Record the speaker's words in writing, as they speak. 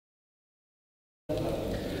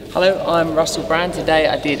Hello, I'm Russell Brand. Today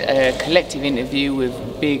I did a collective interview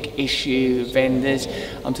with big issue vendors.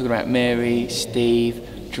 I'm talking about Mary,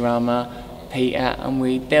 Steve, Drummer, Peter, and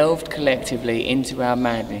we delved collectively into our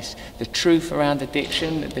madness, the truth around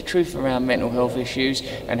addiction, the truth around mental health issues,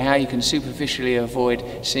 and how you can superficially avoid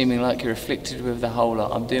seeming like you're afflicted with the whole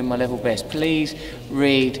lot. I'm doing my level best. Please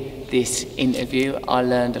read this interview. I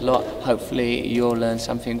learned a lot. Hopefully you'll learn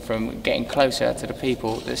something from getting closer to the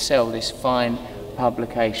people that sell this fine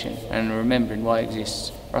publication and remembering why it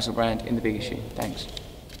exists. Russell Brand in The Big Issue. Thanks.